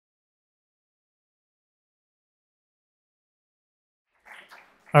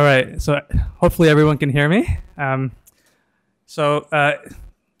All right, so hopefully everyone can hear me. So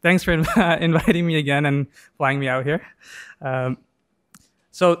thanks for inviting me again and flying me out here. Um,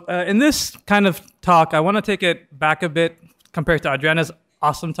 in this kind of talk, I want to take it back a bit compared to Adriana's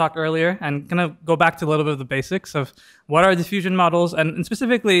awesome talk earlier and kind of go back to a little bit of the basics of what are diffusion models and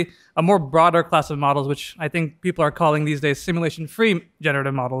specifically a more broader class of models, which I think people are calling these days simulation-free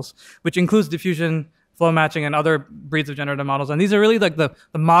generative models, which includes diffusion, flow matching, and other breeds of generative models. And these are really like the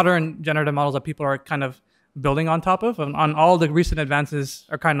modern generative models that people are kind of building on top of. And on all the recent advances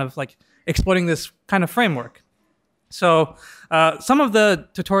are kind of like exploiting this kind of framework. So some of the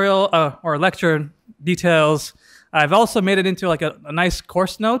tutorial or lecture details, I've also made it into like a nice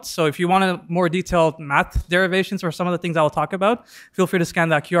course notes. So if you want a more detailed math derivations for some of the things I will talk about, feel free to scan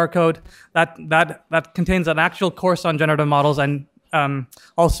that QR code. That contains an actual course on generative models and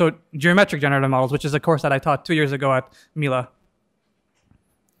also geometric generative models, which is a course that I taught 2 years ago at Mila.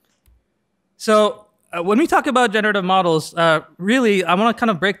 So when we talk about generative models, really, I want to kind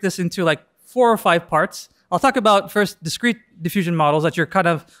of break this into like 4 or 5 parts. I'll talk about first discrete diffusion models that you're kind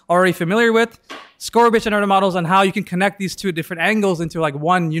of already familiar with, score-based generative models, and how you can connect these two different angles into like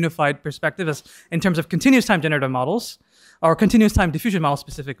one unified perspective as in terms of continuous time generative models, or continuous time diffusion models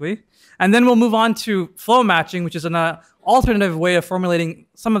specifically. And then we'll move on to flow matching, which is an alternative way of formulating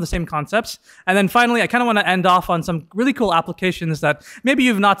some of the same concepts. And then finally, I kind of want to end off on some really cool applications that maybe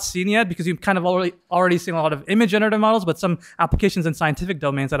you've not seen yet because you've kind of already seen a lot of image generative models, but some applications in scientific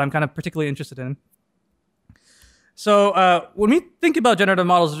domains that I'm kind of particularly interested in. So when we think about generative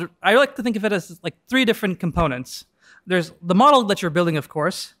models, I like to think of it as like 3 different components. There's the model that you're building, of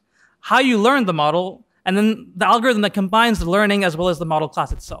course, how you learn the model, and then the algorithm that combines the learning as well as the model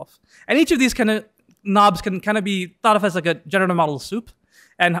class itself. And each of these kind of knobs can kind of be thought of as like a generative model soup.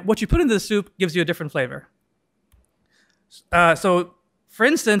 And what you put into the soup gives you a different flavor. So for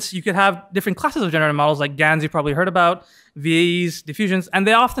instance, you could have different classes of generative models like GANs you probably heard about, VAEs, diffusions, and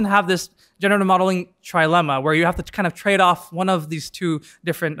they often have this generative modeling trilemma where you have to kind of trade off one of these 2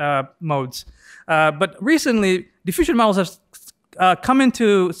 different modes. But recently, diffusion models have come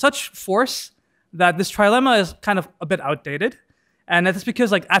into such force that this trilemma is kind of a bit outdated. And that's because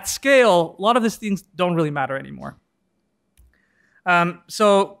like at scale, a lot of these things don't really matter anymore.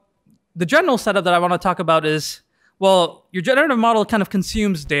 So the general setup that I want to talk about is, well, your generative model kind of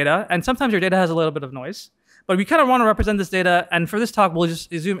consumes data, and sometimes your data has a little bit of noise. But we kind of want to represent this data, and for this talk, we'll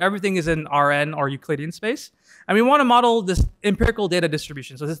just assume everything is in Rn or Euclidean space. And we want to model this empirical data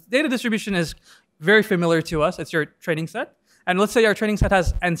distribution. So this data distribution is very familiar to us. It's your training set. And let's say our training set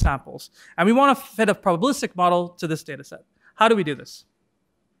has n samples. And we want to fit a probabilistic model to this data set. How do we do this?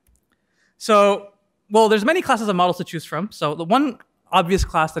 So, well, there's many classes of models to choose from. So the one obvious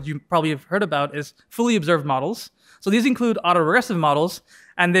class that you probably have heard about is fully observed models. So these include autoregressive models,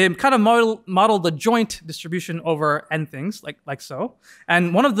 and they kind of model the joint distribution over n things, like so.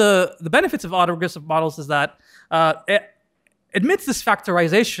 And one of the benefits of autoregressive models is that it admits this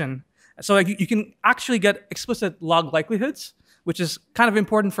factorization. So like you can actually get explicit log likelihoods, which is kind of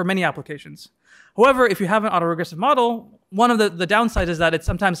important for many applications. However, if you have an autoregressive model, one of the downsides is that it's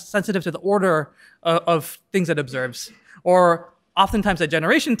sometimes sensitive to the order of things it observes. Or oftentimes at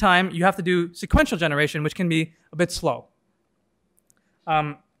generation time, you have to do sequential generation, which can be a bit slow.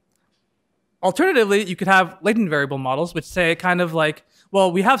 Alternatively, you could have latent variable models, which say kind of like,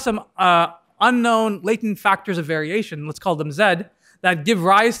 well, we have some unknown latent factors of variation, let's call them Z, that give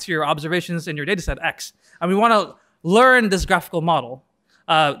rise to your observations in your dataset X. And we want to learn this graphical model.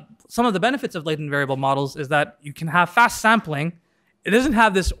 Some of the benefits of latent variable models is that you can have fast sampling. It doesn't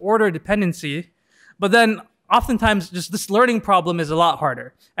have this order dependency, but then oftentimes just this learning problem is a lot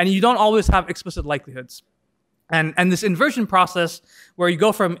harder. And you don't always have explicit likelihoods. And this inversion process where you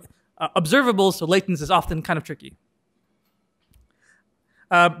go from observables to latents is often kind of tricky.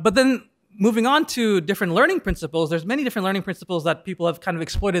 But then moving on to different learning principles, there's many different learning principles that people have kind of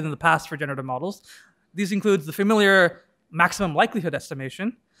exploited in the past for generative models. These include the familiar maximum likelihood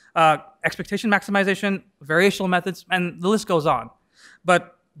estimation, expectation maximization, variational methods, and the list goes on.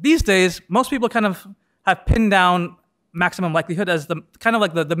 But these days, most people kind of have pinned down maximum likelihood as the kind of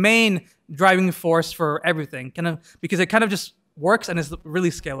like the main driving force for everything, because it kind of just works and is really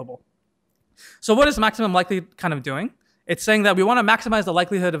scalable. So what is maximum likelihood kind of doing? It's saying that we want to maximize the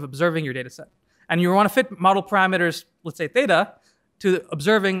likelihood of observing your data set. And you want to fit model parameters, let's say theta, to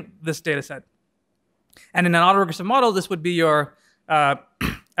observing this data set. And in an autoregressive model, this would be your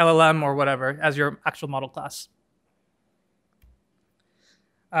LLM or whatever as your actual model class.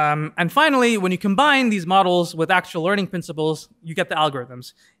 And finally, when you combine these models with actual learning principles, you get the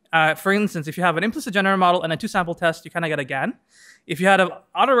algorithms. For instance, if you have an implicit generative model and a two-sample test, you kind of get a GAN. If you had an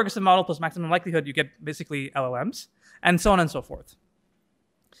autoregressive model plus maximum likelihood, you get basically LLMs, and so on and so forth.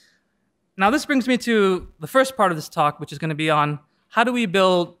 Now, this brings me to the first part of this talk, which is going to be on how do we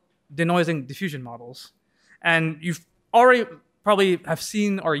build denoising diffusion models. And you've already probably have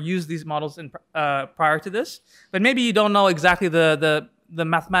seen or used these models prior to this, but maybe you don't know exactly the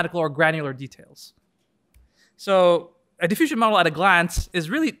mathematical or granular details. So a diffusion model at a glance is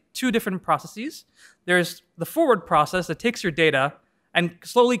really two different processes. There's the forward process that takes your data and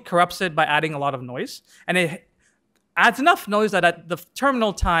slowly corrupts it by adding a lot of noise. And it adds enough noise that at the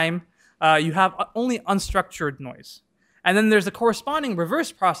terminal time, you have only unstructured noise. And then there's a corresponding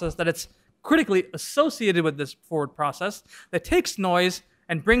reverse process that it's critically associated with this forward process that takes noise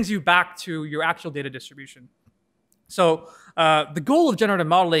and brings you back to your actual data distribution. So the goal of generative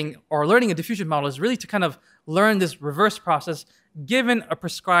modeling or learning a diffusion model is really to kind of learn this reverse process given a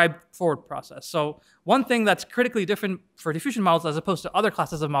prescribed forward process. So one thing that's critically different for diffusion models as opposed to other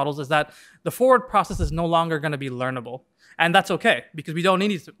classes of models is that the forward process is no longer going to be learnable. And that's okay, because we don't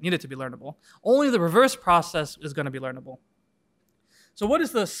need it to be learnable. Only the reverse process is going to be learnable. So what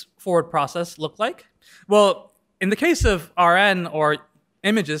does this forward process look like? Well, in the case of RN or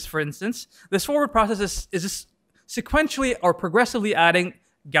images, for instance, this forward process is just sequentially or progressively adding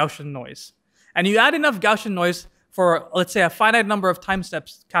Gaussian noise. And you add enough Gaussian noise for, let's say, a finite number of time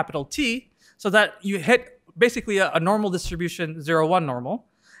steps, capital T, so that you hit basically a normal distribution, 0, 1 normal,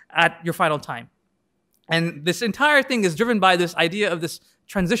 at your final time. And this entire thing is driven by this idea of this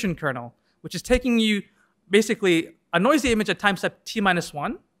transition kernel, which is taking you basically a noisy image at time step t minus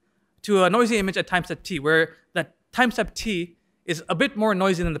 1 to a noisy image at time step t, where that time step t is a bit more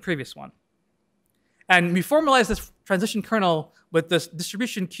noisy than the previous one. And we formalize this transition kernel with this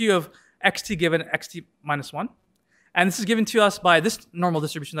distribution q of xt given xt minus 1. And this is given to us by this normal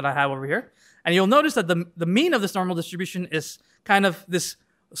distribution that I have over here. And you'll notice that the mean of this normal distribution is kind of this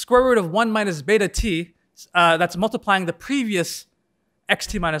square root of 1 minus beta t that's multiplying the previous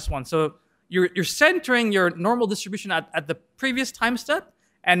xt minus 1. So you're centering your normal distribution at the previous time step,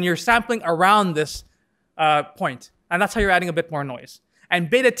 and you're sampling around this point. And that's how you're adding a bit more noise. And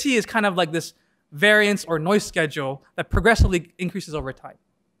beta t is kind of like this variance or noise schedule that progressively increases over time.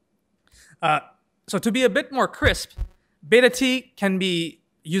 So to be a bit more crisp, beta t can be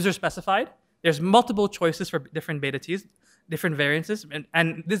user specified. There's multiple choices for different beta t's, different variances,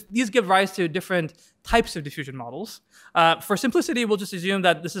 and these give rise to different types of diffusion models. For simplicity, we'll just assume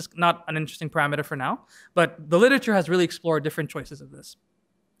that this is not an interesting parameter for now, but the literature has really explored different choices of this.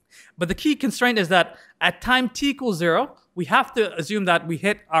 But the key constraint is that at time t equals 0, we have to assume that we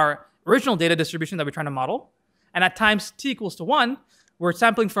hit our original data distribution that we're trying to model, and at times t equals to 1, we're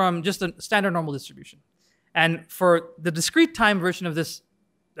sampling from just a standard normal distribution. And for the discrete time version of this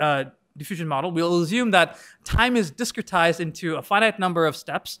diffusion model, we'll assume that time is discretized into a finite number of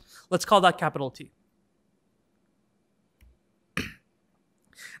steps. Let's call that capital T.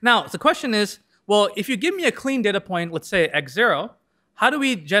 Now, the question is, well, if you give me a clean data point, let's say x0, how do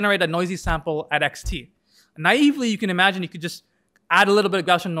we generate a noisy sample at xt? Naively, you can imagine you could just add a little bit of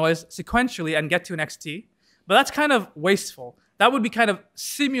Gaussian noise sequentially and get to an xt, but that's kind of wasteful. That would be kind of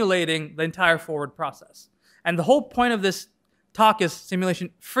simulating the entire forward process. And the whole point of this talk is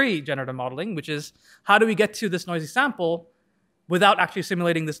simulation-free generative modeling, which is how do we get to this noisy sample without actually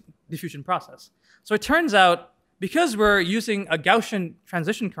simulating this diffusion process. So it turns out, because we're using a Gaussian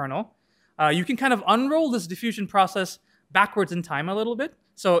transition kernel, you can kind of unroll this diffusion process backwards in time a little bit.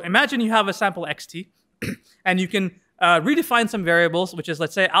 So imagine you have a sample xt, and you can redefine some variables, which is,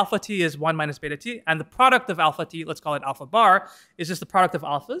 let's say, alpha t is 1 minus beta t, and the product of alpha t, let's call it alpha bar, is just the product of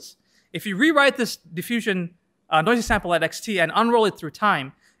alphas. If you rewrite this diffusion noisy sample at xt and unroll it through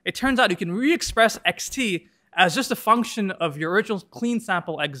time, it turns out you can re-express xt as just a function of your original clean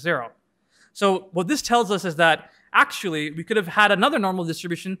sample x0. So what this tells us is that actually we could have had another normal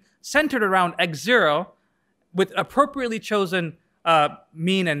distribution centered around x0 with appropriately chosen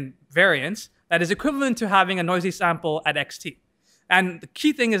mean and variance that is equivalent to having a noisy sample at xt. And the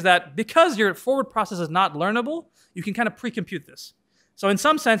key thing is that because your forward process is not learnable, you can kind of pre-compute this. So in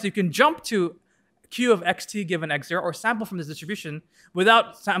some sense, you can jump to q of xt given x0 or sample from this distribution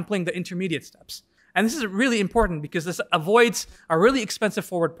without sampling the intermediate steps. And this is really important because this avoids a really expensive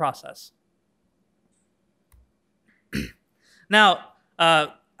forward process. Now,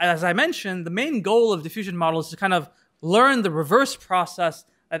 as I mentioned, the main goal of diffusion models is to kind of learn the reverse process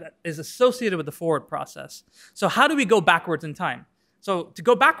that is associated with the forward process. So how do we go backwards in time? So to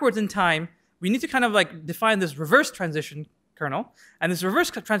go backwards in time, we need to kind of like define this reverse transition kernel. And this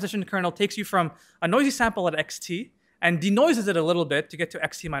reverse transition kernel takes you from a noisy sample at xt and denoises it a little bit to get to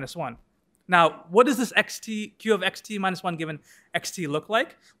xt minus 1. Now, what does this q of xt minus 1 given xt look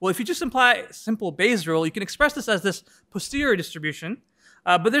like? Well, if you just apply simple Bayes rule, you can express this as this posterior distribution,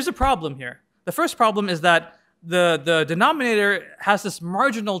 but there's a problem here. The first problem is that the denominator has this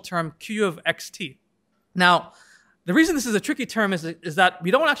marginal term q of xt. Now, the reason this is a tricky term is that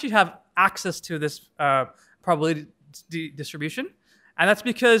we don't actually have access to this probability distribution, and that's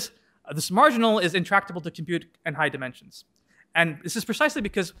because this marginal is intractable to compute in high dimensions. And this is precisely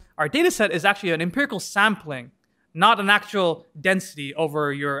because our data set is actually an empirical sampling, not an actual density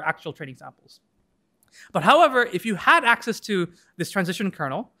over your actual training samples. But however, if you had access to this transition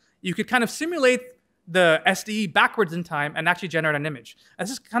kernel, you could kind of simulate the SDE backwards in time and actually generate an image. And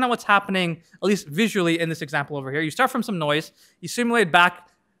this is kind of what's happening, at least visually in this example over here. You start from some noise, you simulate back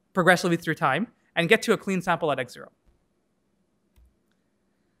progressively through time, and get to a clean sample at x0.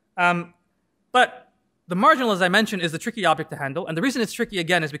 But the marginal, as I mentioned, is the tricky object to handle. And the reason it's tricky,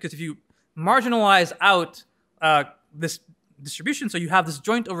 again, is because if you marginalize out this distribution, so you have this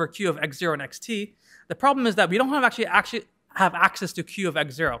joint over q of x0 and xt, the problem is that we don't have actually have access to q of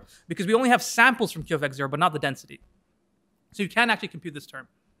x0 because we only have samples from q of x0, but not the density. So you can't actually compute this term.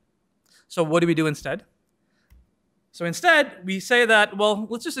 So what do we do instead? So instead, we say that, well,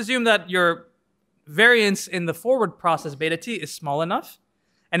 let's just assume that your variance in the forward process beta t is small enough.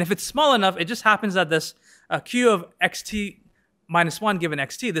 And if it's small enough, it just happens that this q of xt minus 1 given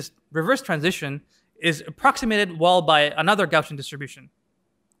xt, this reverse transition, is approximated well by another Gaussian distribution.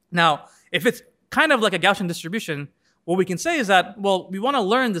 Now, if it's kind of like a Gaussian distribution, what we can say is that, well, we want to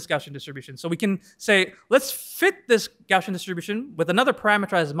learn this Gaussian distribution. So we can say, let's fit this Gaussian distribution with another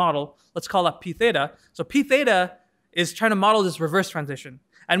parameterized model. Let's call that p theta. So p theta is trying to model this reverse transition.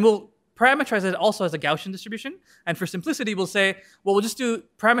 And we'll parameterize it also as a Gaussian distribution. And for simplicity, we'll say, well, we'll just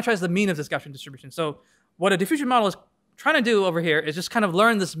parameterize the mean of this Gaussian distribution. So what a diffusion model is trying to do over here is just kind of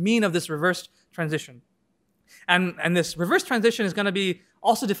learn this mean of this reverse transition. And this reverse transition is going to be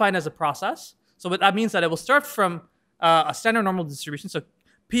also defined as a process. So what that means that it will start from a standard normal distribution. So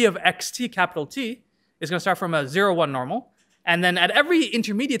p of xt capital T is going to start from a 0, 1 normal. And then at every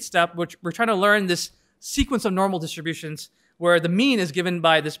intermediate step, which we're trying to learn this sequence of normal distributions where the mean is given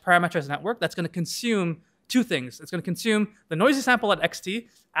by this parameterized network that's going to consume two things. It's going to consume the noisy sample at xt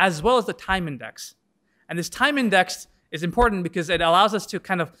as well as the time index. And this time index is important because it allows us to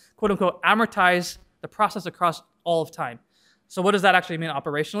kind of, quote unquote, amortize the process across all of time. So what does that actually mean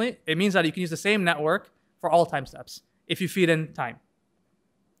operationally? It means that you can use the same network for all time steps if you feed in time.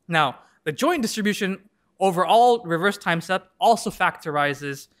 Now, the joint distribution over all reverse time step also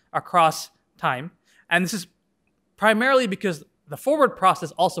factorizes across time. And this is primarily because the forward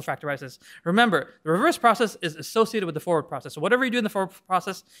process also factorizes. Remember, the reverse process is associated with the forward process. So whatever you do in the forward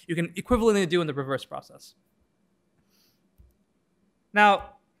process, you can equivalently do in the reverse process.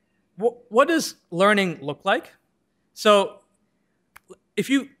 Now, what does learning look like? So if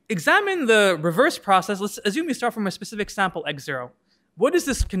you examine the reverse process, let's assume we start from a specific sample x0. What does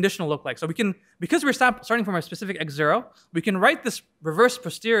this conditional look like? So we can, because we're starting from a specific x0, we can write this reverse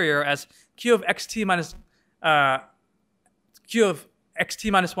posterior as q of xt minus q of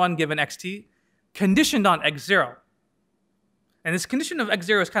xt minus 1 given xt conditioned on x0. And this condition of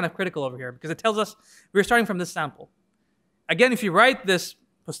x0 is kind of critical over here because it tells us we're starting from this sample. Again, if you write this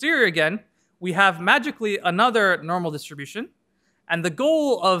posterior again, we have magically another normal distribution. And the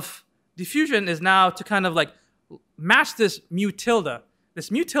goal of diffusion is now to kind of like match this mu tilde.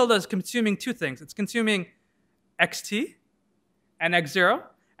 This mu tilde is consuming two things. It's consuming xt and x0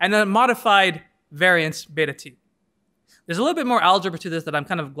 and a modified variance beta t. There's a little bit more algebra to this that I'm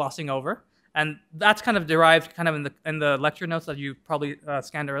kind of glossing over. And that's kind of derived kind of in the lecture notes that you probably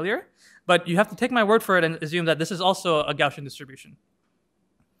scanned earlier. But you have to take my word for it and assume that this is also a Gaussian distribution.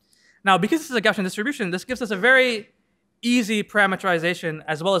 Now, because this is a Gaussian distribution, this gives us a very easy parameterization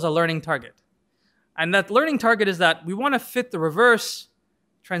as well as a learning target. And that learning target is that we want to fit the reverse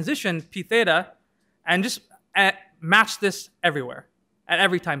transition p theta and just match this everywhere at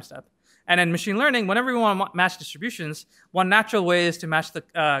every time step. And in machine learning, whenever we want to match distributions, one natural way is to match the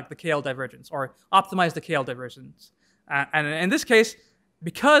KL divergence or optimize the KL divergence. And in this case,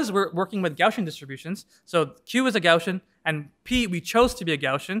 because we're working with Gaussian distributions, so Q is a Gaussian and P we chose to be a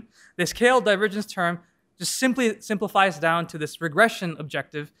Gaussian, this KL divergence term just simply simplifies down to this regression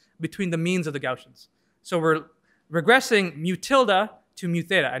objective between the means of the Gaussians. So we're regressing mu tilde to mu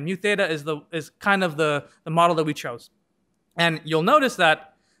theta, and mu theta is kind of the model that we chose. And you'll notice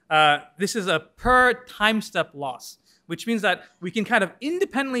that this is a per time step loss, which means that we can kind of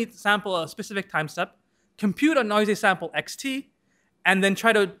independently sample a specific time step, compute a noisy sample xt, and then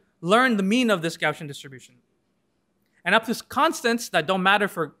try to learn the mean of this Gaussian distribution. And up to constants that don't matter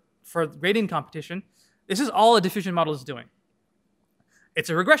for gradient competition, this is all a diffusion model is doing. It's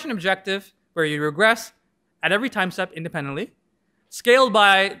a regression objective where you regress at every time step independently, scaled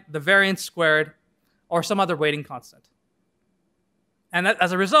by the variance squared or some other weighting constant. And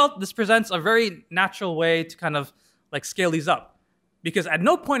as a result, this presents a very natural way to kind of like scale these up. Because at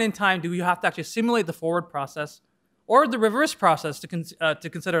no point in time do you have to actually simulate the forward process or the reverse process to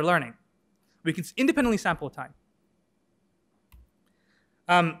consider learning. We can independently sample time.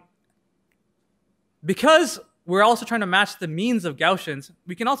 Because we're also trying to match the means of Gaussians,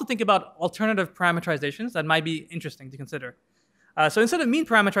 we can also think about alternative parameterizations that might be interesting to consider. So instead of mean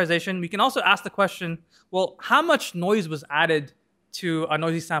parameterization, we can also ask the question, well, how much noise was added to a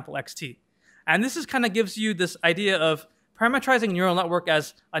noisy sample xt? And this kind of gives you this idea of parameterizing a neural network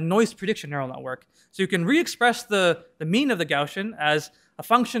as a noise prediction neural network. So you can re-express the mean of the Gaussian as a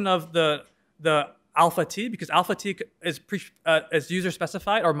function of the alpha t, because alpha t is user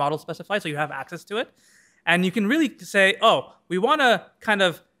specified or model specified, so you have access to it. And you can really say, oh, we want to kind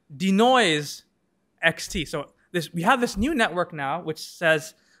of denoise xt. So we have this new network now which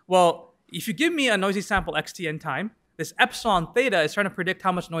says, well, if you give me a noisy sample xt in time, this epsilon theta is trying to predict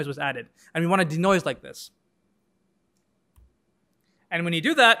how much noise was added. And we want to denoise like this. And when you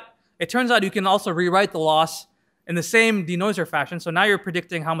do that, it turns out you can also rewrite the loss in the same denoiser fashion. So now you're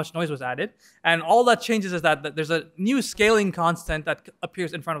predicting how much noise was added. And all that changes is that there's a new scaling constant that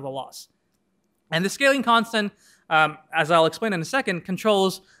appears in front of the loss. And the scaling constant, as I'll explain in a second,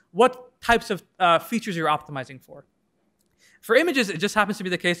 controls what types of features you're optimizing for. For images, it just happens to be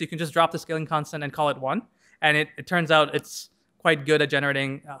the case you can just drop the scaling constant and call it 1. And it turns out it's quite good at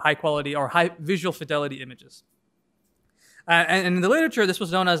generating high quality or high visual fidelity images. And in the literature, this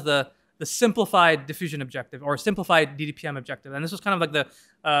was known as the simplified diffusion objective or simplified DDPM objective. And this was kind of like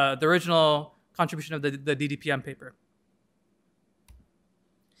the original contribution of the DDPM paper.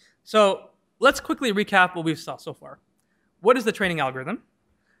 So let's quickly recap what we've saw so far. What is the training algorithm?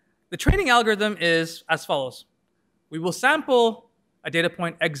 The training algorithm is as follows. We will sample a data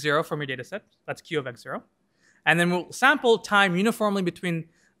point x0 from your data set. That's Q of x0. And then we'll sample time uniformly between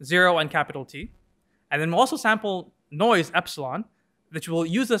 0 and capital T. And then we'll also sample noise epsilon, which we'll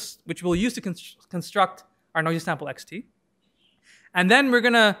use to construct our noisy sample xt. And then we're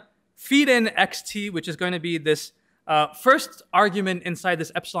going to feed in xt, which is going to be this first argument inside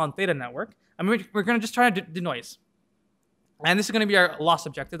this epsilon theta network. And we're going to just try to denoise. And this is going to be our loss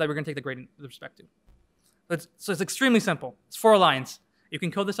objective that we're going to take the gradient with respect to. So it's extremely simple. It's 4 lines. You can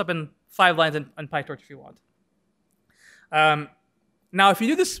code this up in 5 lines in PyTorch if you want. Now, if you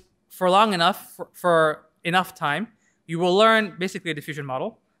do this for long enough, for enough time, you will learn basically a diffusion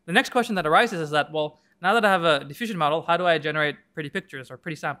model. The next question that arises is that, well, now that I have a diffusion model, how do I generate pretty pictures or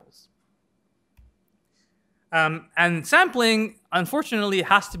pretty samples? And sampling, unfortunately,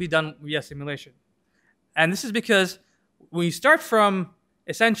 has to be done via simulation. And this is because we start from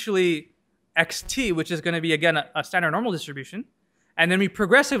essentially xt, which is going to be, again, a standard normal distribution, and then we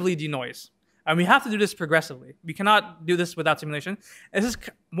progressively denoise. And we have to do this progressively. We cannot do this without simulation. This is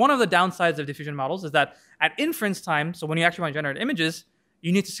one of the downsides of diffusion models is that at inference time, so when you actually want to generate images,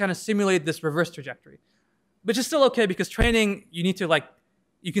 you need to kind of simulate this reverse trajectory, which is still okay because training, you need to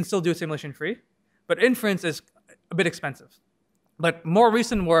you can still do it simulation free, but inference is a bit expensive. But more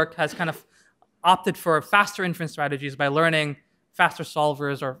recent work has kind of opted for faster inference strategies by learning faster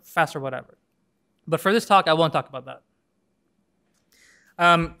solvers or faster whatever. But for this talk, I won't talk about that.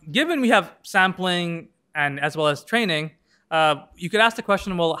 Given we have sampling and as well as training, you could ask the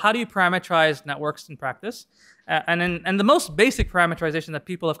question, well, how do you parameterize networks in practice? And the most basic parameterization that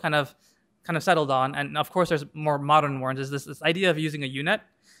people have kind of settled on, and of course there's more modern ones, is this idea of using a UNet,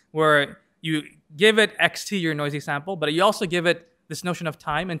 where you give it xt, your noisy sample, but you also give it this notion of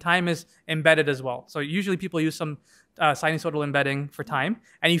time, and time is embedded as well. So usually people use some sinusoidal embedding for time,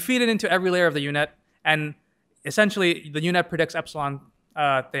 and you feed it into every layer of the UNet, and essentially the UNet predicts epsilon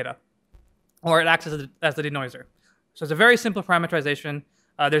theta, or it acts as the denoiser. So it's a very simple parameterization.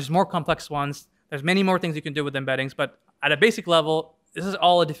 There's more complex ones. There's many more things you can do with embeddings, but at a basic level, this is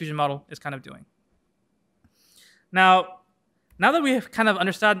all a diffusion model is kind of doing. Now that we have kind of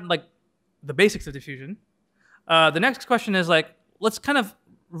understood the basics of diffusion, the next question is let's kind of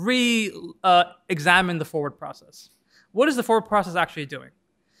re-examine the forward process. What is the forward process actually doing?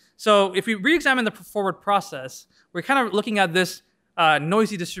 So if we re-examine the forward process, we're kind of looking at this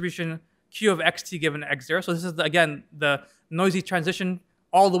noisy distribution Q of xt given x0. So this is, again, the noisy transition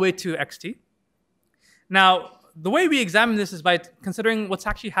all the way to xt. Now, the way we examine this is by considering what's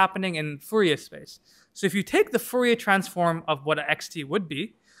actually happening in Fourier space. So if you take the Fourier transform of what xt would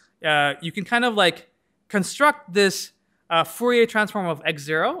be, you can kind of construct this Fourier transform of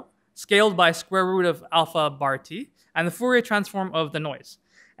x0 scaled by square root of alpha bar t, and the Fourier transform of the noise.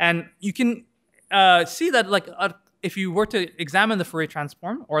 And you can see that like if you were to examine the Fourier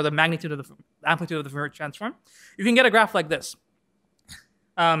transform or the magnitude of the amplitude of the Fourier transform, you can get a graph like this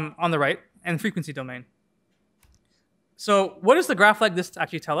on the right and frequency domain. So what does the graph like this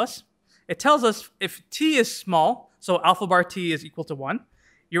actually tell us? It tells us if t is small, so alpha bar t is equal to 1,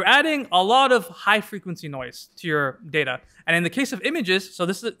 you're adding a lot of high frequency noise to your data. And in the case of images, so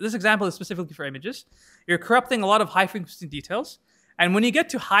this example is specifically for images, you're corrupting a lot of high frequency details. And when you get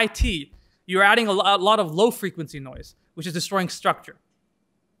to high t, you're adding a lot of low frequency noise, which is destroying structure.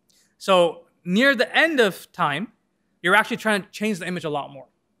 So near the end of time, you're actually trying to change the image a lot more.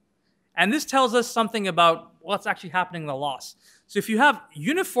 And this tells us something about what's actually happening in the loss. So if you have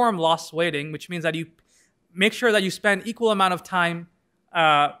uniform loss weighting, which means that you make sure that you spend equal amount of time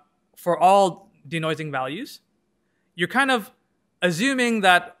for all denoising values, you're kind of assuming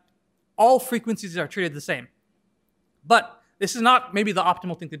that all frequencies are treated the same. But this is not maybe the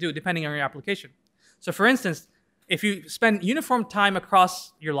optimal thing to do depending on your application. So for instance, if you spend uniform time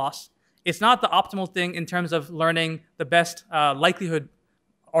across your loss, it's not the optimal thing in terms of learning the best likelihood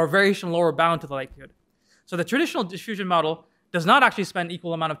or variation lower bound to the likelihood. So the traditional diffusion model does not actually spend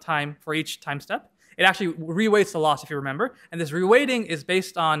equal amount of time for each time step. It actually reweights the loss, if you remember. And this reweighting is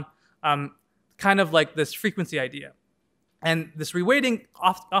based on kind of like this frequency idea. And this reweighting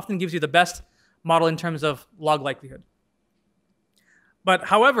often gives you the best model in terms of log likelihood. But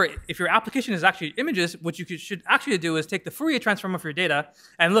however, if your application is actually images, what you should actually do is take the Fourier transform of your data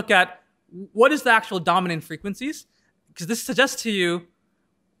and look at what is the actual dominant frequencies, because this suggests to you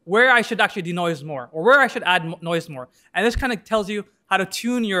where I should actually denoise more or where I should add noise more. And this kind of tells you how to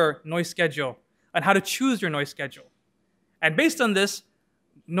tune your noise schedule and how to choose your noise schedule. And based on this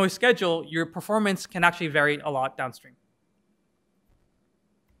noise schedule, your performance can actually vary a lot downstream.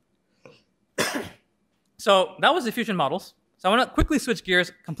 So that was diffusion models. So I want to quickly switch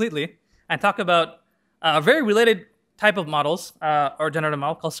gears completely and talk about a very related type of models or generative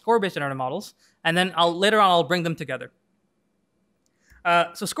model called score-based generative models. And then later on, I'll bring them together.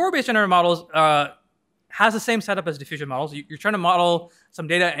 So score-based generative models has the same setup as diffusion models. You're trying to model some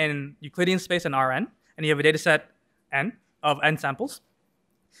data in Euclidean space in Rn, and you have a data set n of n samples.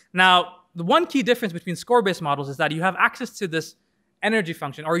 Now, the one key difference between score-based models is that you have access to this energy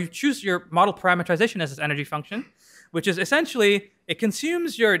function, or you choose your model parameterization as this energy function, which is essentially, it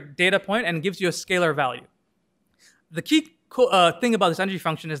consumes your data point and gives you a scalar value. The key thing about this energy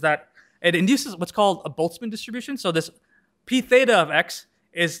function is that it induces what's called a Boltzmann distribution. So this p theta of x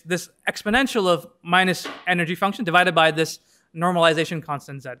is this exponential of minus energy function divided by this normalization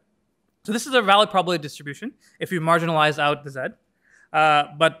constant z. So this is a valid probability distribution if you marginalize out the z.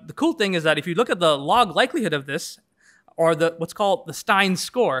 But the cool thing is that if you look at the log likelihood of this, or what's called the Stein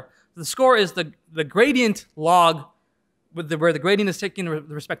score, the score is the gradient log where the gradient is taken with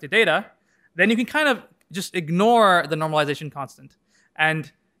respect to data, then you can kind of just ignore the normalization constant.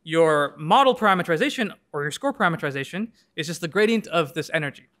 And your model parameterization or your score parameterization is just the gradient of this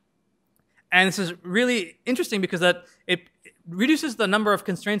energy. And this is really interesting because that it reduces the number of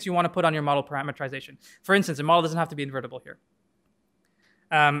constraints you want to put on your model parameterization. For instance, a model doesn't have to be invertible here.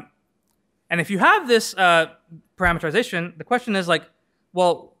 And if you have this parameterization, the question is like,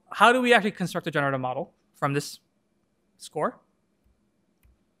 well, how do we actually construct a generative model from this score?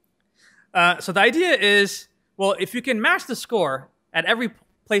 So the idea is, well, if you can match the score at every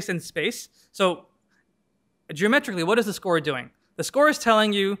place in space, so geometrically, what is the score doing? The score is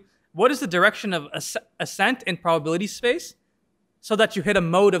telling you what is the direction of ascent in probability space so that you hit a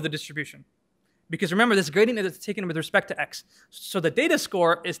mode of the distribution. Because remember, this gradient is taken with respect to x. So the data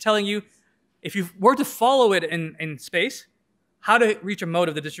score is telling you, if you were to follow it in space, how to reach a mode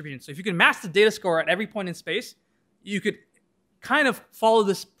of the distribution. So if you can match the data score at every point in space, you could kind of follow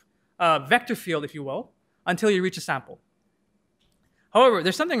this vector field, if you will, until you reach a sample. However,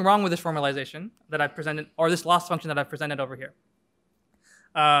 there's something wrong with this formalization that I've presented, or this loss function that I've presented over here.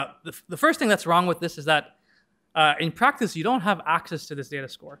 The first thing that's wrong with this is that in practice, you don't have access to this data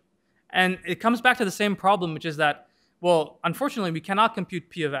score. And it comes back to the same problem, which is that, well, unfortunately, we cannot compute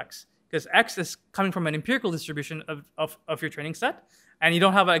P of x, because x is coming from an empirical distribution of your training set, and you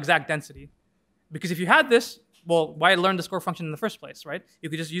don't have an exact density. Because if you had this, well, why learn the score function in the first place, right? You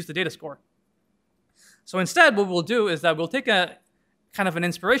could just use the data score. So instead, what we'll do is that we'll take a kind of an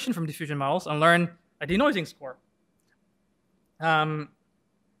inspiration from diffusion models and learn a denoising score.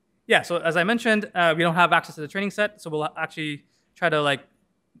 Yeah, so as I mentioned, we don't have access to the training set, so we'll actually try to like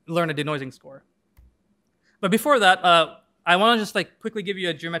learn a denoising score. But before that, I want to just like quickly give you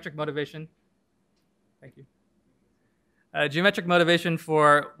a geometric motivation. Thank you. Geometric motivation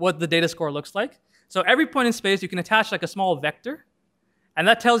for what the data score looks like. So every point in space, you can attach like a small vector, and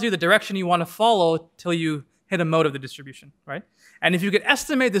that tells you the direction you want to follow till you hit a mode of the distribution, right? And if you could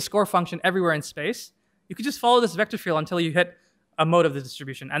estimate the score function everywhere in space, you could just follow this vector field until you hit a mode of the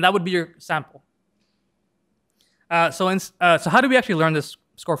distribution, and that would be your sample. So how do we actually learn this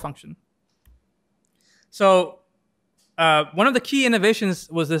score function? So one of the key innovations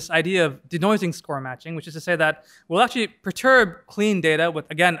was this idea of denoising score matching, which is to say that we'll actually perturb clean data with,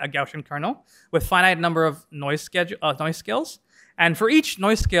 again, a Gaussian kernel with finite number of noise scales. And for each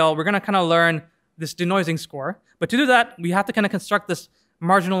noise scale, we're going to kind of learn this denoising score. But to do that, we have to kind of construct this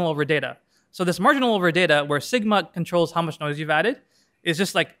marginal over data. So this marginal over data, where sigma controls how much noise you've added, is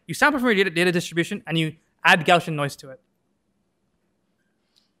just like you sample from your data distribution and you add Gaussian noise to it.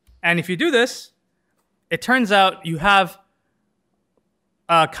 And if you do this, it turns out you have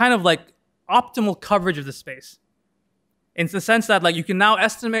kind of like optimal coverage of the space, in the sense that like you can now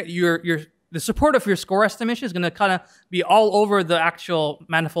estimate the support of your score estimation is going to kind of be all over the actual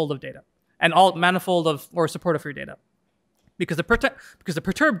manifold of data and all manifold of or support of your data, because the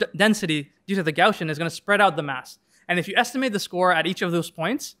perturbed density due to the Gaussian is going to spread out the mass. And if you estimate the score at each of those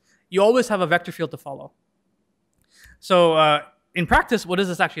points, you always have a vector field to follow. So in practice, what does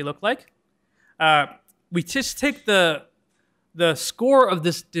this actually look like? We just take the score of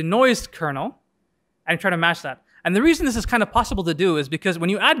this denoised kernel and try to match that. And the reason this is kind of possible to do is because when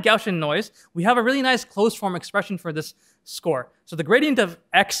you add Gaussian noise, we have a really nice closed form expression for this score. So the gradient of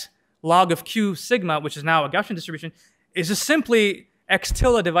x log of q sigma, which is now a Gaussian distribution, is just simply x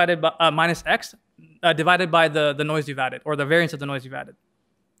tilde divided by minus x divided by the noise you've added, or the variance of the noise you've added.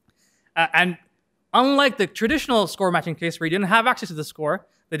 And unlike the traditional score matching case where you didn't have access to the score,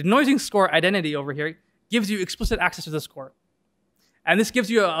 the denoising score identity over here gives you explicit access to the score. And this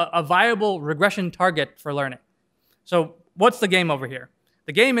gives you a viable regression target for learning. So what's the game over here?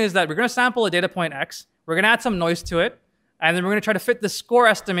 The game is that we're going to sample a data point x, we're going to add some noise to it, and then we're going to try to fit the score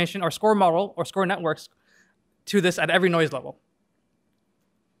estimation or score model or score networks to this at every noise level.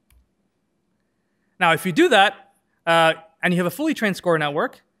 Now, if you do that, and you have a fully trained score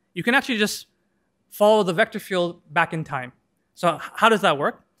network, you can actually just follow the vector field back in time. So how does that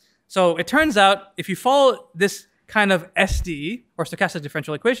work? So it turns out if you follow this kind of SDE, or stochastic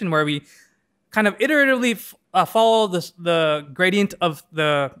differential equation, where we kind of iteratively follow the gradient of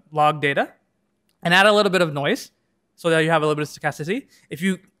the log data and add a little bit of noise so that you have a little bit of stochasticity. If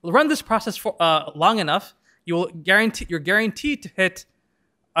you run this process for long enough, you're guaranteed to hit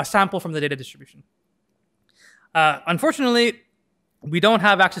a sample from the data distribution. Unfortunately, we don't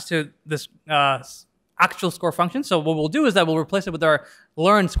have access to this actual score function, so what we'll do is that we'll replace it with our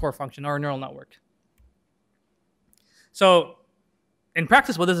learned score function, or neural network. So in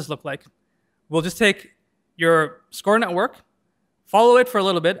practice, what does this look like? We'll just take your score network, follow it for a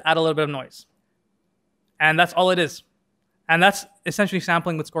little bit, add a little bit of noise. And that's all it is. And that's essentially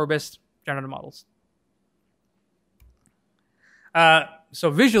sampling with score-based generative models. So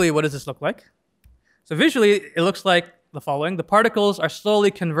visually, what does this look like? So visually, it looks like the following. The particles are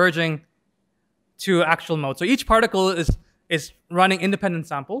slowly converging to actual mode. So each particle is running independent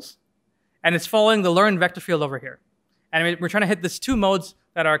samples, and it's following the learned vector field over here. And we're trying to hit these two modes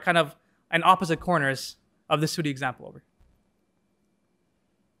that are kind of in opposite corners of this 2D example over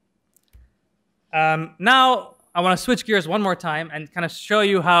here. Now, I want to switch gears one more time and kind of show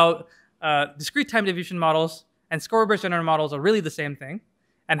you how discrete time diffusion models and score-based generative models are really the same thing,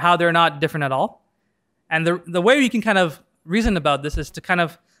 and how they're not different at all. And the way we can kind of reason about this is to kind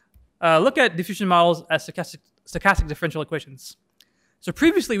of look at diffusion models as stochastic differential equations. So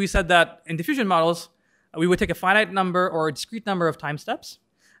previously, we said that in diffusion models, we would take a finite number or a discrete number of time steps.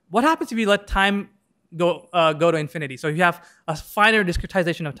 What happens if you let time go to infinity? So if you have a finer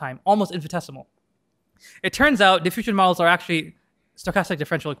discretization of time, almost infinitesimal. It turns out diffusion models are actually stochastic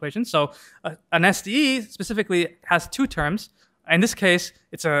differential equations. So an SDE specifically has two terms. In this case,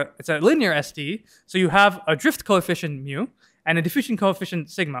 it's a linear SDE. So you have a drift coefficient mu and a diffusion coefficient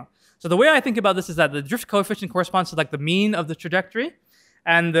sigma. So the way I think about this is that the drift coefficient corresponds to like the mean of the trajectory,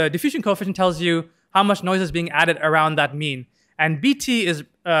 and the diffusion coefficient tells you how much noise is being added around that mean. And BT is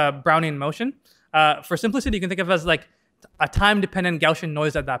Brownian motion. For simplicity, you can think of it as like a time-dependent Gaussian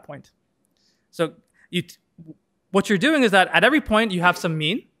noise at that point. So what you're doing is that at every point, you have some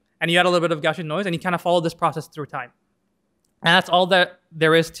mean, and you add a little bit of Gaussian noise, and you kind of follow this process through time. And that's all that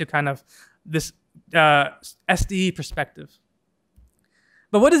there is to kind of this SDE perspective.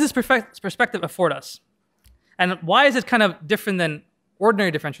 But what does this perspective afford us? And why is it kind of different than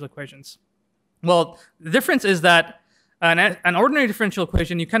ordinary differential equations? Well, the difference is that an ordinary differential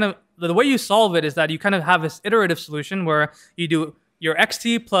equation, you kind of, the way you solve it is that you kind of have this iterative solution where you do your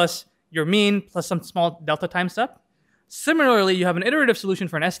xt plus your mean plus some small delta time step. Similarly, you have an iterative solution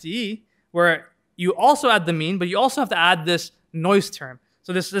for an SDE where you also add the mean, but you also have to add this noise term.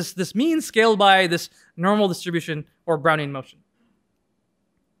 So this mean scaled by this normal distribution or Brownian motion.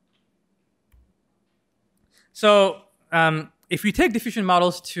 So if you take diffusion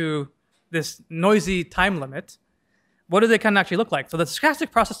models to this noisy time limit, what do they kind of actually look like? So the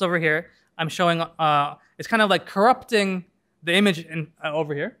stochastic process over here, I'm showing, is kind of like corrupting the image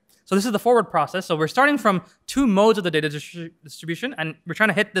over here. So this is the forward process. So we're starting from two modes of the data distribution, and we're trying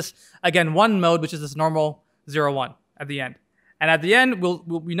to hit this, again, one mode, which is this normal 0, 1 at the end. And at the end,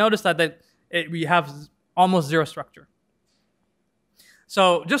 we notice that we have almost zero structure.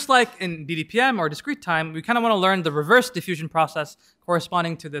 So just like in DDPM or discrete time, we kind of want to learn the reverse diffusion process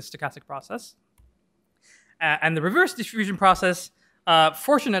corresponding to this stochastic process. And the reverse diffusion process,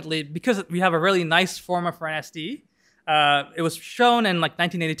 fortunately, because we have a really nice formula for an SDE, it was shown in like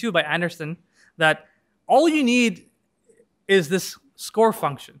 1982 by Anderson that all you need is this score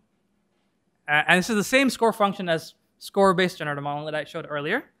function. And this is the same score function as score-based generative model that I showed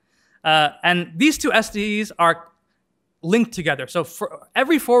earlier. And these two SDEs are linked together. So for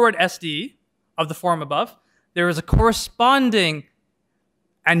every forward SDE of the form above, there is a corresponding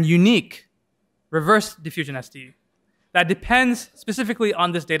and unique reverse diffusion SDE that depends specifically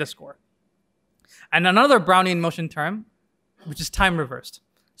on this data score. And another Brownian motion term, which is time reversed.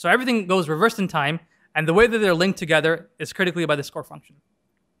 So everything goes reversed in time, and the way that they're linked together is critically by the score function.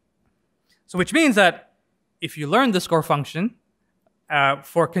 So which means that if you learn the score function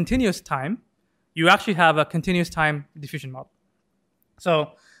for continuous time, you actually have a continuous time diffusion model.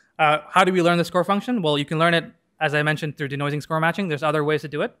 So how do we learn the score function? Well, you can learn it, as I mentioned, through denoising score matching. There's other ways to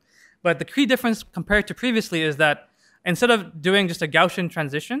do it. But the key difference compared to previously is that instead of doing just a Gaussian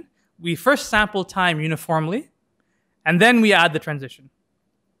transition, we first sample time uniformly, and then we add the transition.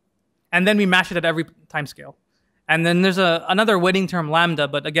 And then we match it at every time scale. And then there's another weighting term, lambda,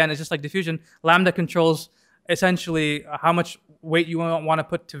 but again, it's just like diffusion. Lambda controls essentially how much weight you want to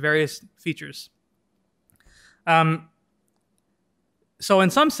put to various features. So in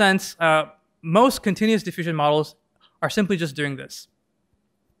some sense, most continuous diffusion models are simply just doing this.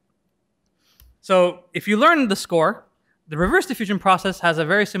 So if you learn the score, the reverse diffusion process has a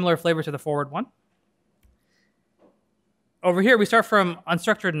very similar flavor to the forward one. Over here, we start from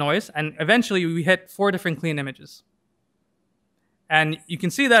unstructured noise, and eventually we hit 4 different clean images. And you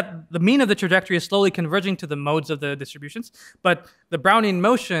can see that the mean of the trajectory is slowly converging to the modes of the distributions, but the Brownian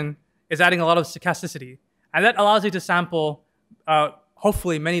motion is adding a lot of stochasticity. And that allows you to sample,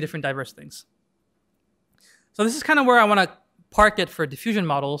 hopefully, many different diverse things. So this is kind of where I want to park it for diffusion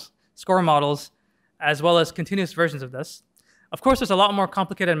models, score models, as well as continuous versions of this. Of course, there's a lot more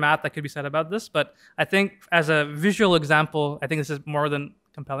complicated math that could be said about this, but I think as a visual example, I think this is more than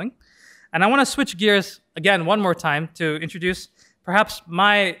compelling. And I want to switch gears again one more time to introduce perhaps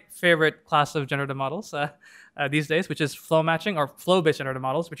my favorite class of generative models these days, which is flow matching or flow-based generative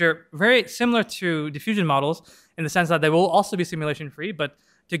models, which are very similar to diffusion models in the sense that they will also be simulation-free, but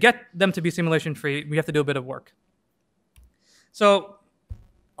to get them to be simulation-free, we have to do a bit of work. So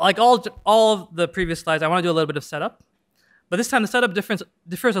like all of the previous slides, I want to do a little bit of setup. But this time, the setup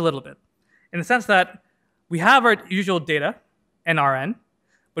differs a little bit in the sense that we have our usual data in Rn,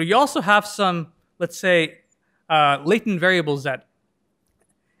 but we also have some, let's say, latent variable z.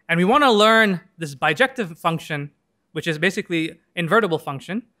 And we want to learn this bijective function, which is basically invertible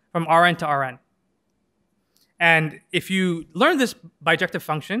function from Rn to Rn. And if you learn this bijective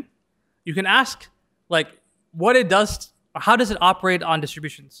function, you can ask like what it does, or how does it operate on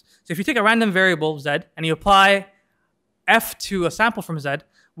distributions. So if you take a random variable z and you apply f to a sample from z,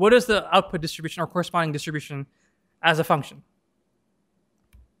 what is the output distribution or corresponding distribution as a function?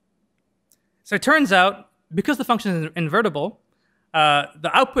 So it turns out, because the function is invertible,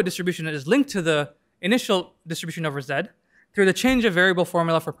 the output distribution is linked to the initial distribution over z through the change of variable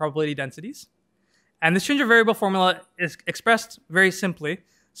formula for probability densities. And this change of variable formula is expressed very simply.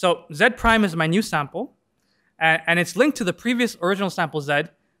 So z prime is my new sample, and it's linked to the previous original sample z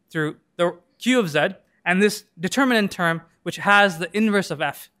through the q of z, and this determinant term, which has the inverse of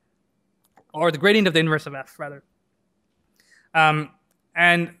f, or the gradient of the inverse of f, rather.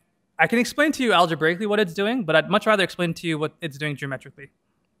 And I can explain to you algebraically what it's doing, but I'd much rather explain to you what it's doing geometrically.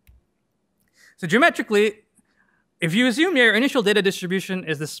 So geometrically, if you assume your initial data distribution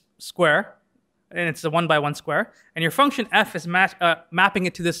is this square, and it's a 1x1 square, and your function f is mapping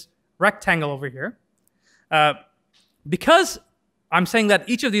it to this rectangle over here, because I'm saying that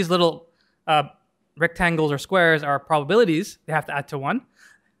each of these little rectangles or squares are probabilities, they have to add to 1.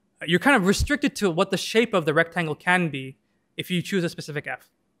 you're kind of restricted to what the shape of the rectangle can be if you choose a specific f.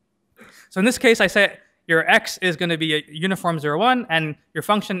 So in this case, I say your x is going to be a uniform 0, 1, and your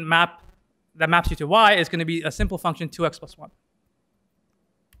function map that maps you to y is going to be a simple function 2x plus 1.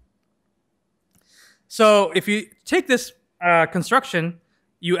 So if you take this construction,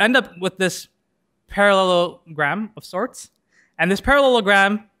 you end up with this parallelogram of sorts. And this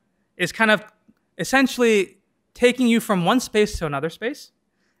parallelogram is kind of essentially taking you from one space to another space.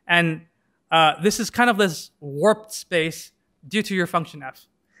 And this is kind of this warped space due to your function f.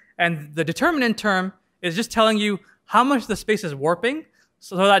 And the determinant term is just telling you how much the space is warping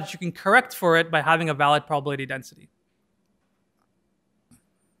so that you can correct for it by having a valid probability density.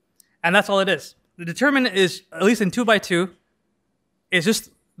 And that's all it is. The determinant is, at least in 2 by 2, is just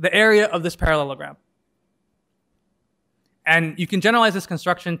the area of this parallelogram. And you can generalize this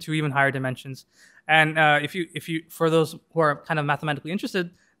construction to even higher dimensions. And if you, for those who are kind of mathematically interested,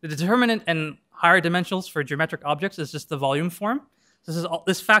 the determinant in higher dimensionals for geometric objects is just the volume form.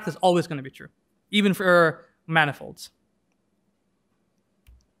 This fact is always going to be true, even for manifolds.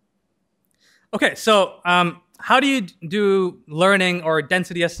 Okay, so how do you do learning or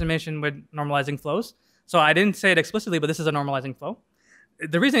density estimation with normalizing flows? So I didn't say it explicitly, but this is a normalizing flow.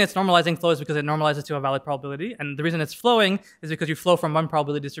 The reason it's normalizing flow is because it normalizes to a valid probability, and the reason it's flowing is because you flow from one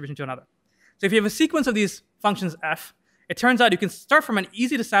probability distribution to another. So if you have a sequence of these functions f, it turns out you can start from an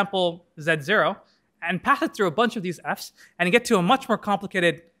easy to sample z0 and pass it through a bunch of these f's and you get to a much more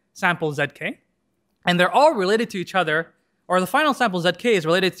complicated sample zk. And they're all related to each other, or the final sample zk is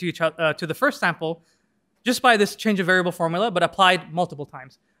related to each other, to the first sample just by this change of variable formula, but applied multiple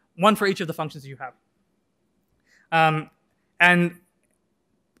times, one for each of the functions you have. And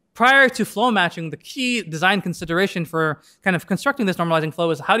prior to flow matching, the key design consideration for kind of constructing this normalizing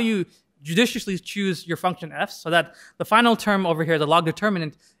flow is how do you judiciously choose your function f so that the final term over here, the log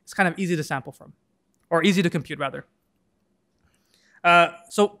determinant, is kind of easy to sample from, or easy to compute rather.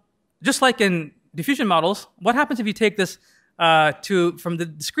 So just like in diffusion models, what happens if you take this from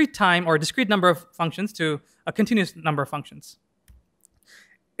the discrete time or discrete number of functions to a continuous number of functions?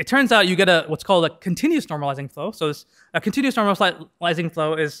 It turns out you get what's called a continuous normalizing flow. So a continuous normalizing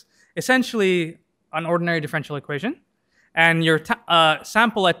flow is essentially an ordinary differential equation. And your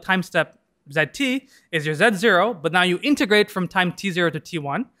sample at time step zt is your z0, but now you integrate from time t0 to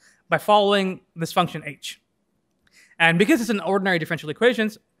t1 by following this function h. And because it's an ordinary differential equation,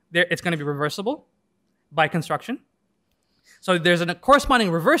 it's going to be reversible by construction. So there's a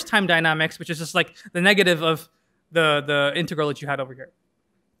corresponding reverse time dynamics, which is just like the negative of the integral that you had over here.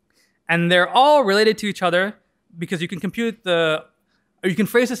 And they're all related to each other because you can compute or you can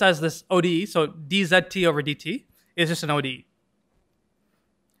phrase this as this ODE, so dzt over dt is just an ODE.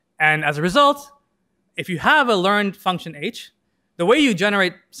 And as a result, if you have a learned function h, the way you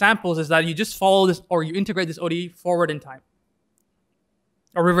generate samples is that you just follow this, or you integrate this ODE forward in time,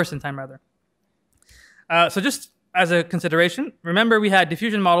 or reverse in time rather. So just as a consideration, remember we had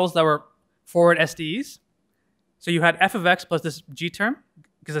diffusion models that were forward SDEs. So you had f of x plus this g term,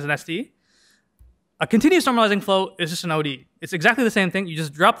 because it's an SDE. A continuous normalizing flow is just an ODE. It's exactly the same thing. You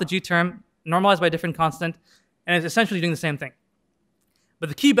just drop the g term, normalize by a different constant, and it's essentially doing the same thing. But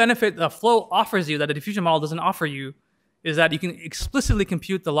the key benefit the flow offers you that a diffusion model doesn't offer you is that you can explicitly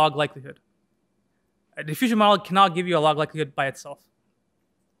compute the log likelihood. A diffusion model cannot give you a log likelihood by itself.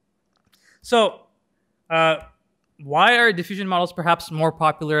 So why are diffusion models perhaps more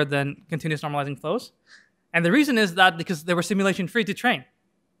popular than continuous normalizing flows? And the reason is that because they were simulation free to train.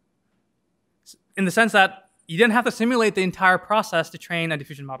 In the sense that you didn't have to simulate the entire process to train a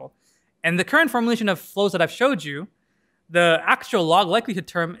diffusion model. And the current formulation of flows that I've showed you, the actual log likelihood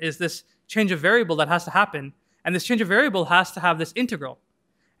term is this change of variable that has to happen. And this change of variable has to have this integral.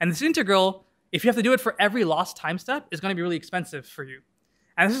 And this integral, if you have to do it for every lost time step, is going to be really expensive for you.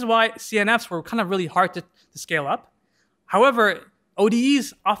 And this is why CNFs were kind of really hard to scale up. However,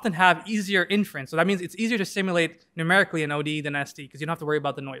 ODEs often have easier inference. So that means it's easier to simulate numerically an ODE than SD because you don't have to worry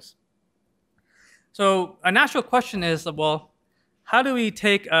about the noise. So a natural question is, well, how do we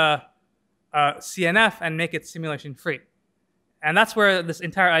take a CNF and make it simulation free? And that's where this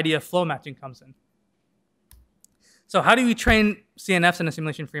entire idea of flow matching comes in. So how do we train CNFs in a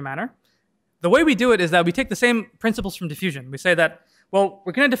simulation free manner? The way we do it is that we take the same principles from diffusion. We say that, well,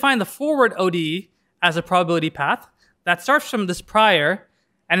 we're going to define the forward ODE as a probability path that starts from this prior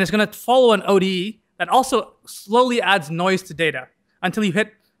and is going to follow an ODE that also slowly adds noise to data until you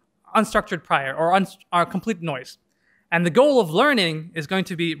hit unstructured prior or complete noise. And the goal of learning is going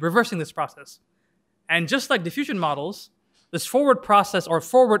to be reversing this process. And just like diffusion models, this forward process, or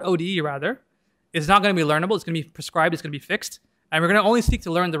forward ODE rather, is not going to be learnable. It's going to be prescribed. It's going to be fixed. And we're going to only seek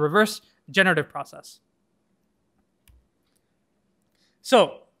to learn the reverse generative process.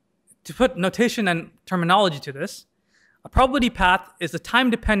 So to put notation and terminology to this, a probability path is a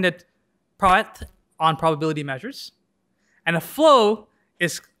time-dependent path on probability measures. And a flow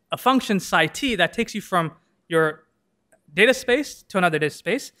is a function psi t that takes you from your data space to another data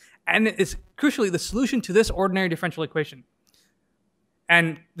space, and it is crucially the solution to this ordinary differential equation.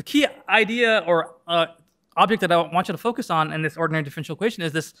 And the key idea or object that I want you to focus on in this ordinary differential equation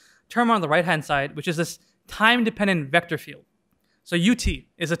is this term on the right-hand side, which is this time-dependent vector field. So UT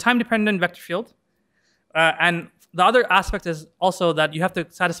is a time-dependent vector field, and the other aspect is also that you have to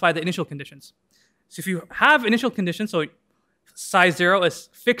satisfy the initial conditions. So if you have initial conditions, so psi 0 is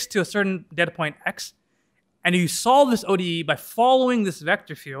fixed to a certain data point x, and you solve this ODE by following this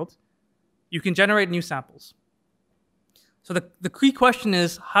vector field, you can generate new samples. So the key question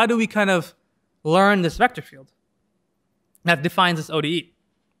is, how do we kind of learn this vector field that defines this ODE?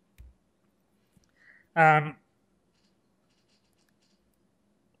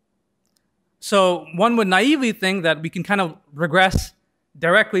 So one would naively think that we can kind of regress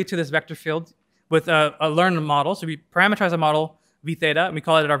directly to this vector field with a learned model. So we parameterize a model, v theta, and we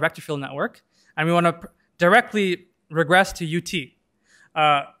call it our vector field network. And we want to directly regress to UT.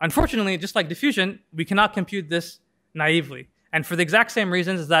 Unfortunately, just like diffusion, we cannot compute this naively. And for the exact same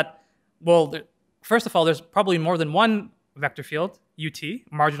reasons is that, well, first of all, there's probably more than one vector field, UT,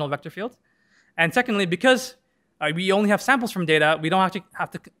 marginal vector field. And secondly, because we only have samples from data, we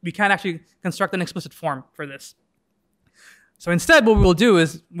can't actually construct an explicit form for this. So instead, what we will do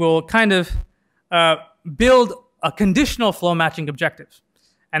is we'll kind of build a conditional flow matching objective.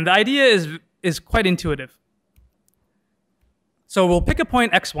 And the idea is quite intuitive. So we'll pick a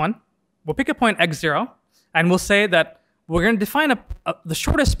point x1, we'll pick a point x0, and we'll say that we're going to define the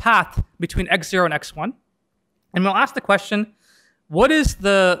shortest path between x0 and x1. And we'll ask the question, what is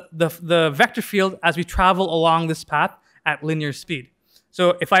the vector field as we travel along this path at linear speed?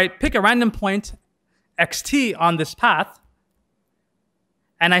 So if I pick a random point xt on this path,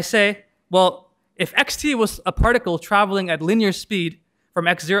 and I say, well, if xt was a particle traveling at linear speed from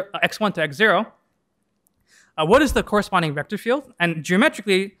x1 to x0, what is the corresponding vector field? And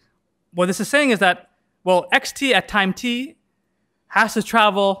geometrically, what this is saying is that, well, xt at time t has to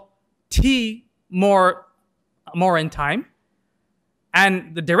travel t more in time,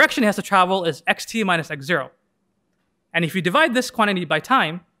 and the direction it has to travel is xt minus x0. And if you divide this quantity by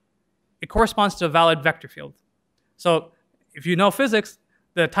time, it corresponds to a valid vector field. So if you know physics,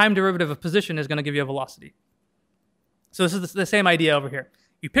 the time derivative of position is going to give you a velocity. So this is the same idea over here.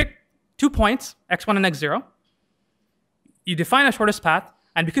 You pick 2 points, x1 and x0. You define a shortest path,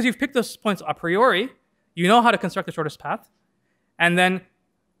 and because you've picked those points a priori, you know how to construct the shortest path, and then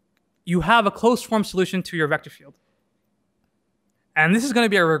you have a closed form solution to your vector field. And this is going to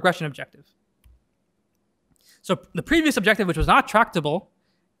be a regression objective. So the previous objective, which was not tractable,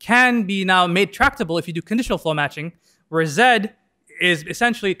 can be now made tractable if you do conditional flow matching, where Z is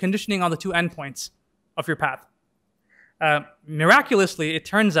essentially conditioning on the 2 endpoints of your path. Miraculously, it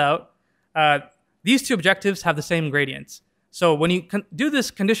turns out these 2 objectives have the same gradients. So when you do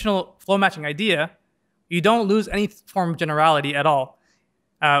this conditional flow matching idea, you don't lose any form of generality at all.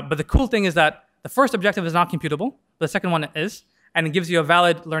 But the cool thing is that the first objective is not computable, the second one is, and it gives you a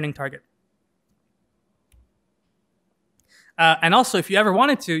valid learning target. And also, if you ever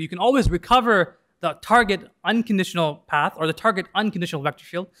wanted to, you can always recover the target unconditional path or the target unconditional vector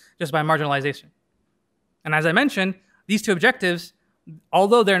field just by marginalization. And as I mentioned, these 2 objectives,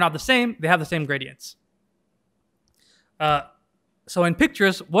 although they're not the same, they have the same gradients. So in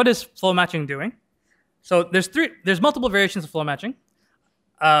pictures, what is flow matching doing? So there's multiple variations of flow matching.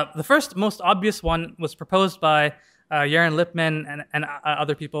 The first, most obvious one was proposed by Yaron Lipman and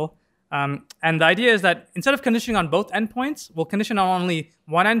other people. And the idea is that instead of conditioning on both endpoints, we'll condition on only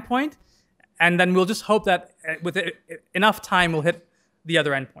one endpoint, and then we'll just hope that with enough time, we'll hit the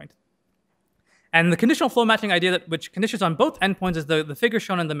other endpoint. And the conditional flow matching idea which conditions on both endpoints is the figure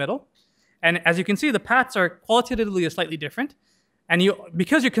shown in the middle. And as you can see, the paths are qualitatively slightly different. And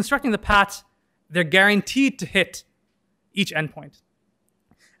because you're constructing the paths, they're guaranteed to hit each endpoint.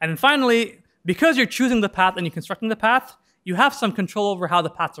 And then finally, because you're choosing the path and you're constructing the path, you have some control over how the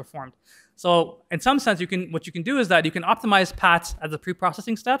paths are formed. So in some sense, what you can do is that you can optimize paths as a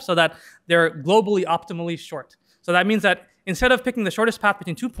pre-processing step so that they're globally optimally short. So that means that instead of picking the shortest path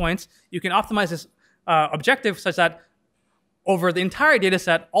between 2 points, you can optimize this objective such that over the entire data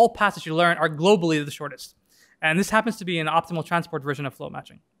set, all paths that you learn are globally the shortest. And this happens to be an optimal transport version of flow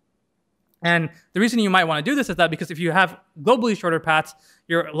matching. And the reason you might want to do this is that because if you have globally shorter paths,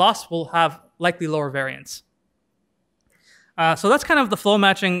 your loss will have likely lower variance. So that's kind of the flow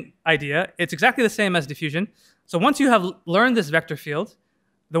matching idea. It's exactly the same as diffusion. So once you have learned this vector field,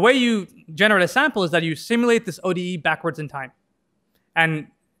 the way you generate a sample is that you simulate this ODE backwards in time. And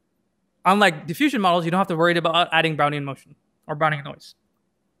unlike diffusion models, you don't have to worry about adding Brownian motion or Brownian noise.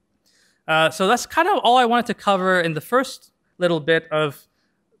 So that's kind of all I wanted to cover in the first little bit of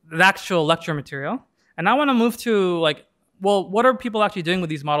the actual lecture material. And I want to move to like, well, what are people actually doing with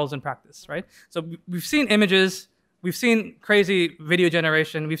these models in practice, right? So we've seen images, we've seen crazy video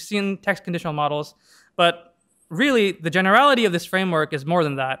generation, we've seen text conditional models, but really the generality of this framework is more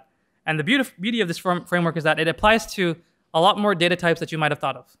than that. And the beauty of this framework is that it applies to a lot more data types that you might have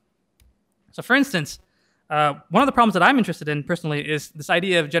thought of. So for instance, one of the problems that I'm interested in personally is this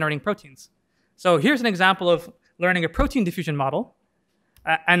idea of generating proteins. So here's an example of learning a protein diffusion model.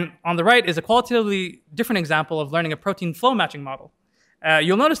 And on the right is a qualitatively different example of learning a protein flow matching model.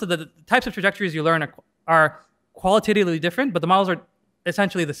 You'll notice that the types of trajectories you learn are qualitatively different, but the models are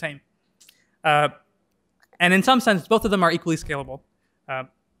essentially the same. And in some sense, both of them are equally scalable.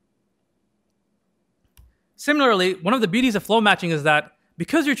 Similarly, one of the beauties of flow matching is that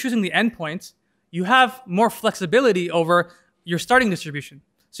because you're choosing the endpoints, you have more flexibility over your starting distribution.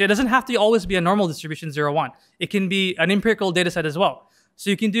 So it doesn't have to always be a normal distribution 0, 1. It can be an empirical data set as well. So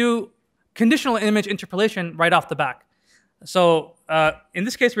you can do conditional image interpolation right off the back. So in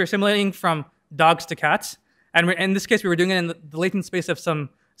this case, we were simulating from dogs to cats. And in this case, we were doing it in the latent space of some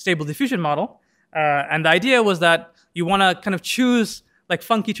stable diffusion model. And the idea was that you want to kind of choose like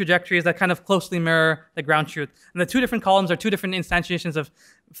funky trajectories that kind of closely mirror the ground truth. And the two different columns are two different instantiations of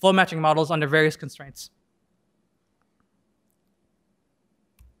flow matching models under various constraints.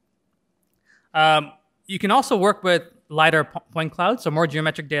 You can also work with lighter point clouds, so more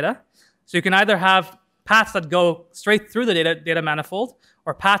geometric data. So you can either have paths that go straight through the data manifold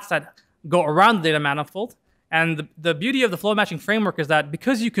or paths that go around the data manifold. And the beauty of the flow matching framework is that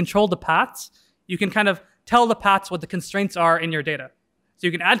because you control the paths, you can kind of tell the paths what the constraints are in your data. So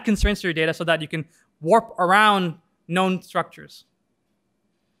you can add constraints to your data so that you can warp around known structures.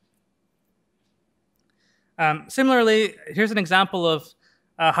 Similarly, here's an example of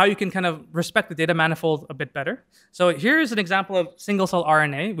how you can kind of respect the data manifold a bit better. So here's an example of single-cell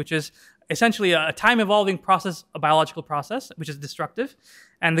RNA, which is essentially a time-evolving process, a biological process, which is destructive.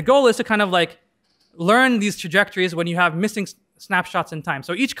 And the goal is to kind of like learn these trajectories when you have missing snapshots in time.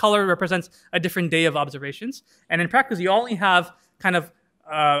 So each color represents a different day of observations. And in practice, you only have kind of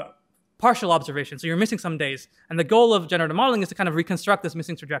partial observations. So you're missing some days. And the goal of generative modeling is to kind of reconstruct this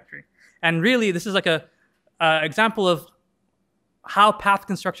missing trajectory. And really, this is like a example of how path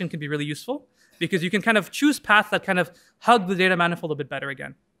construction can be really useful, because you can kind of choose paths that kind of hug the data manifold a bit better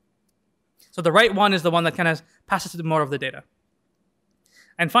again. So the right one is the one that kind of passes through more of the data.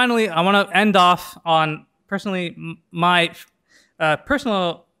 And finally, I want to end off on personally my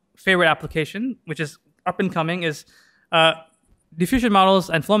personal favorite application, which is up and coming, is diffusion models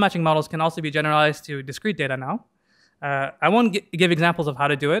and flow matching models can also be generalized to discrete data now. I won't give examples of how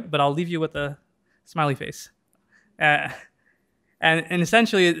to do it, but I'll leave you with a smiley face. And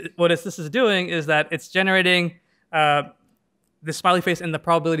essentially, what this is doing is that it's generating this smiley face in the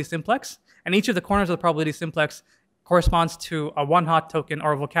probability simplex, and each of the corners of the probability simplex corresponds to a one-hot token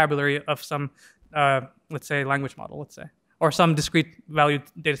or a vocabulary of some, let's say, language model, let's say, or some discrete valued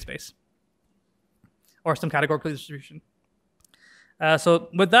data space, or some categorical distribution. So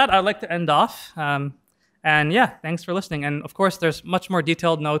with that, I'd like to end off. And yeah, thanks for listening. And of course, there's much more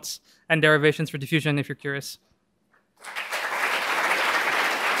detailed notes and derivations for diffusion if you're curious.